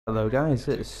Hello guys,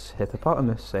 it's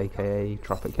Hippopotamus aka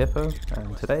Tropic Hippo,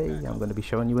 and today I'm going to be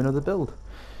showing you another build.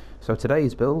 So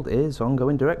today's build is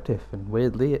Ongoing Directive, and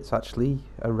weirdly it's actually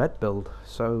a red build.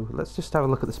 So let's just have a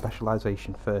look at the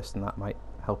specialisation first, and that might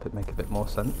help it make a bit more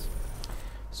sense.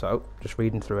 So just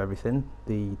reading through everything,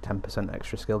 the 10%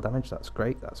 extra skill damage, that's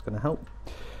great, that's going to help.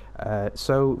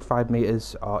 So 5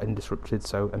 meters are indisrupted,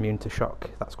 so immune to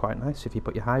shock. That's quite nice. If you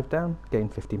put your hive down, gain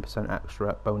 15%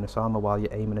 extra bonus armor while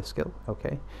you're aiming a skill.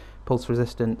 Okay. Pulse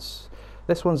resistance.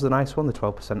 This one's the nice one, the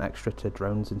 12% extra to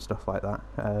drones and stuff like that.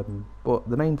 But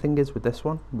the main thing is with this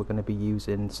one, we're going to be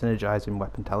using synergizing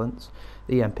weapon talents.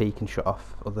 The EMP can shut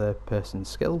off other person's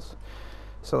skills.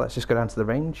 So let's just go down to the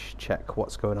range, check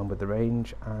what's going on with the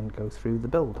range, and go through the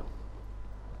build.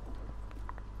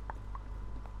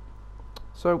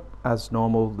 So, as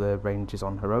normal, the range is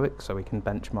on heroic, so we can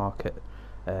benchmark it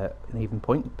an even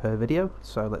point per video.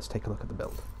 So let's take a look at the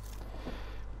build.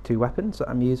 2 weapons that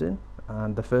I'm using,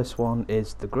 and the first one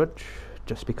is the Grudge,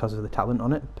 just because of the talent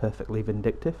on it, perfectly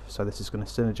vindictive. So this is going to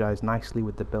synergize nicely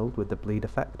with the build, with the bleed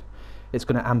effect. It's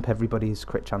going to amp everybody's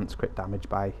crit chance, crit damage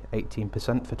by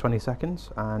 18% for 20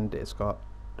 seconds, and it's got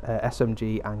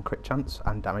SMG and crit chance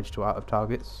and damage to out of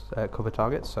targets, cover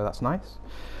targets, so that's nice.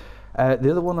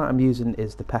 The other one that I'm using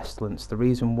is the Pestilence. The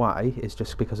reason why is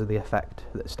just because of the effect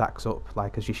that stacks up.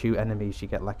 Like as you shoot enemies, you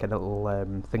get like a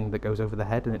little thing that goes over the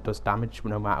head, and it does damage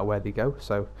no matter where they go.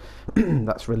 So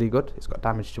that's really good. It's got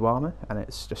damage to armor, and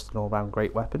it's just an all-round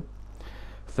great weapon.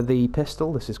 For the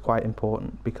pistol, this is quite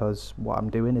important because what I'm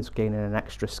doing is gaining an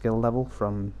extra skill level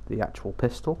from the actual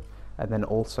pistol, and then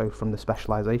also from the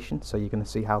specialization. So you're going to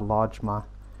see how large my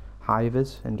hive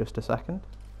is in just a second.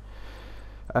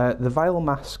 The Vial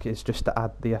Mask is just to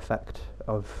add the effect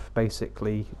of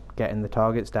basically getting the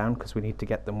targets down, because we need to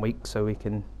get them weak so we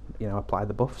can, you know, apply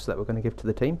the buffs that we're going to give to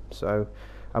the team. So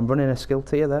I'm running a skill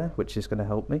tier there, which is going to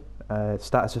help me.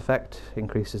 Status effect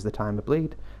increases the time of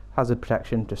bleed. Hazard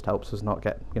protection just helps us not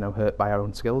get, you know, hurt by our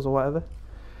own skills or whatever.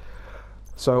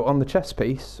 So on the chest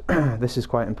piece, this is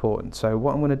quite important. So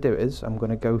what I'm going to do is I'm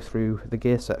going to go through the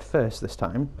gear set first this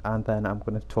time, and then I'm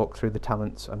going to talk through the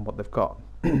talents and what they've got.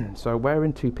 So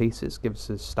wearing 2 pieces gives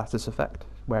us status effect,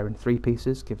 wearing 3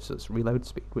 pieces gives us reload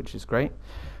speed, which is great.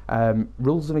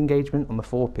 Rules of engagement on the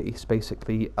 4 piece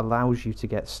basically allows you to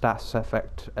get status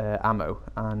effect ammo,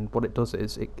 and what it does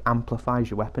is it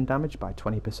amplifies your weapon damage by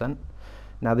 20%.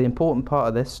 Now the important part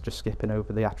of this, just skipping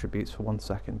over the attributes for 1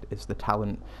 second, is the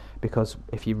talent, because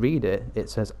if you read it,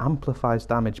 it says amplifies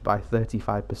damage by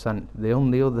 35%. The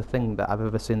only other thing that I've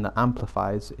ever seen that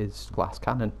amplifies is glass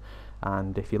cannon,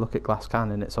 and if you look at glass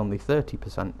cannon, it's only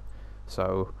 30%.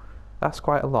 So that's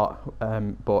quite a lot,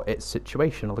 but it's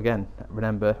situational again.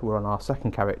 Remember, we're on our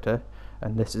second character,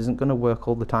 and this isn't going to work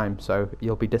all the time, so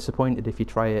you'll be disappointed if you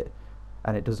try it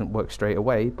and it doesn't work straight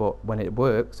away, but when it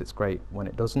works, it's great. When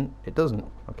it doesn't, it doesn't.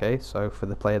 Okay, so for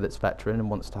the player that's veteran and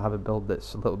wants to have a build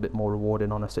that's a little bit more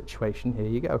rewarding on a situation, here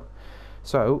you go.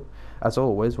 So, as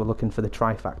always, we're looking for the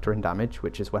trifactor in damage,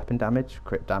 which is weapon damage,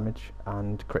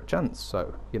 and crit chance.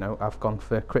 So, you know, I've gone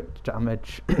for crit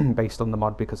damage based on the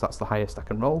mod because that's the highest I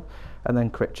can roll, and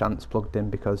then crit chance plugged in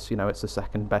because, you know, it's the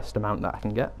second best amount that I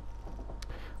can get.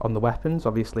 On the weapons,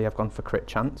 obviously I've gone for crit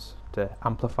chance to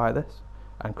amplify this,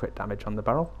 and crit damage on the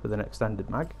barrel with an extended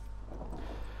mag.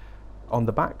 On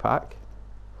the backpack,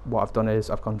 what I've done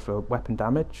is I've gone for weapon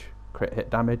damage, crit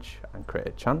hit damage, and crit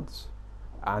hit chance.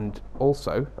 And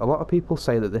also, a lot of people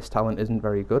say that this talent isn't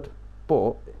very good,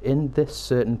 but in this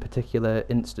certain particular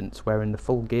instance, where in the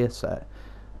full gear set,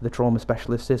 the trauma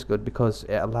specialist is good because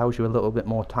it allows you a little bit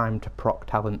more time to proc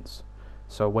talents.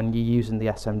 So when you're using the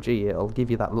SMG, it'll give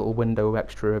you that little window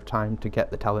extra of time to get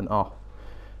the talent off.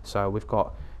 So we've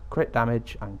got crit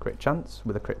damage and crit chance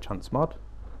with a crit chance mod,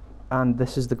 and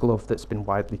this is the glove that's been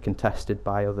widely contested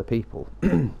by other people.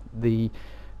 The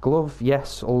glove,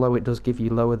 yes, although it does give you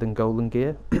lower than golden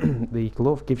gear, the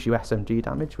glove gives you SMG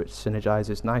damage, which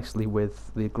synergizes nicely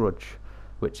with the Grudge,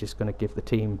 which is going to give the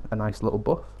team a nice little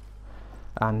buff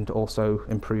and also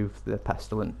improve the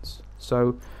Pestilence.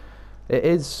 So it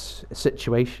is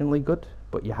situationally good,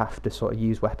 but you have to sort of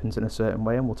use weapons in a certain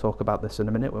way, and we'll talk about this in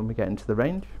a minute when we get into the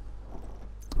range.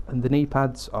 And the knee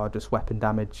pads are just weapon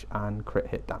damage and crit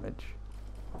hit damage.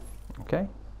 Okay,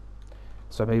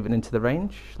 so moving into the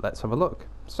range, let's have a look.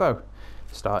 So,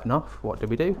 starting off, what do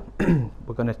we do?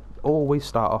 We're going to always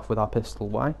start off with our pistol.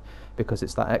 Why? Because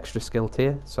it's that extra skill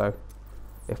tier. So,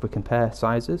 if we compare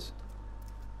sizes,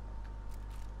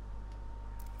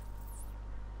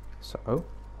 so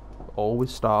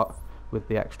always start with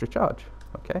the extra charge.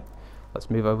 Okay, let's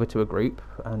move over to a group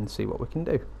and see what we can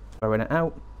do. Throwing it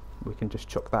out, we can just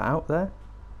chuck that out there.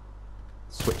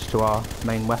 switch to our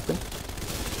main weapon,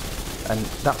 and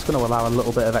that's going to allow a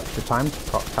little bit of extra time to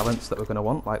proc talents that we're going to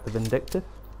want, like the Vindictive.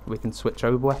 We can switch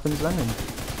over weapons then, and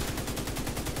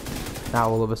now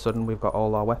all of a sudden we've got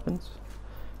all our weapons.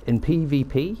 In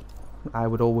PvP, I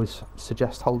would always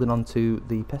suggest holding on to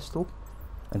the pistol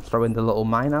and throwing the little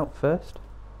mine out first.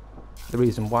 The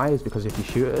reason why is because if you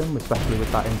shoot at him, especially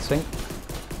with that in sync,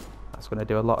 that's going to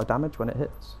do a lot of damage when it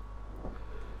hits.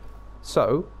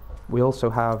 So we also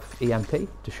have EMP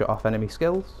to shut off enemy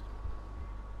skills.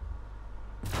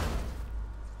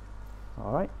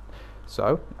 Alright,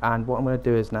 so, and what I'm going to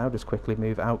do is now just quickly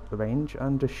move out the range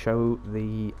and just show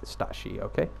the stat sheet,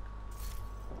 okay?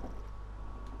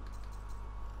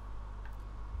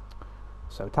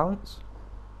 So talents.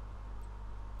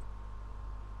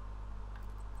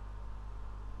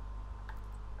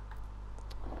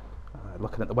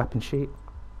 Looking at the weapon sheet,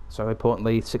 so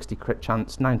importantly 60 crit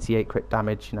chance, 98 crit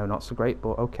damage, you know, not so great,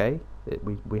 but okay,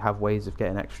 we have ways of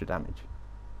getting extra damage.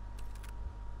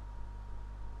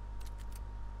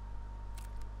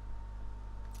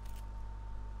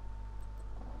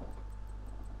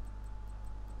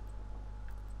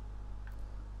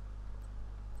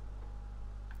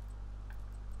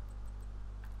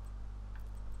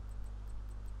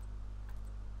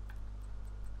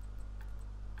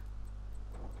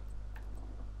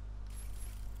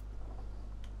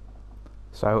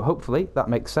 So hopefully that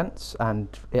makes sense, and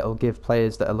it'll give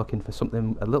players that are looking for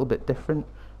something a little bit different,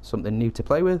 something new to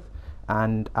play with,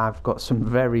 and I've got some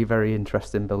very, very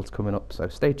interesting builds coming up, so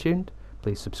stay tuned,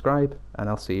 please subscribe, and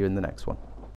I'll see you in the next one.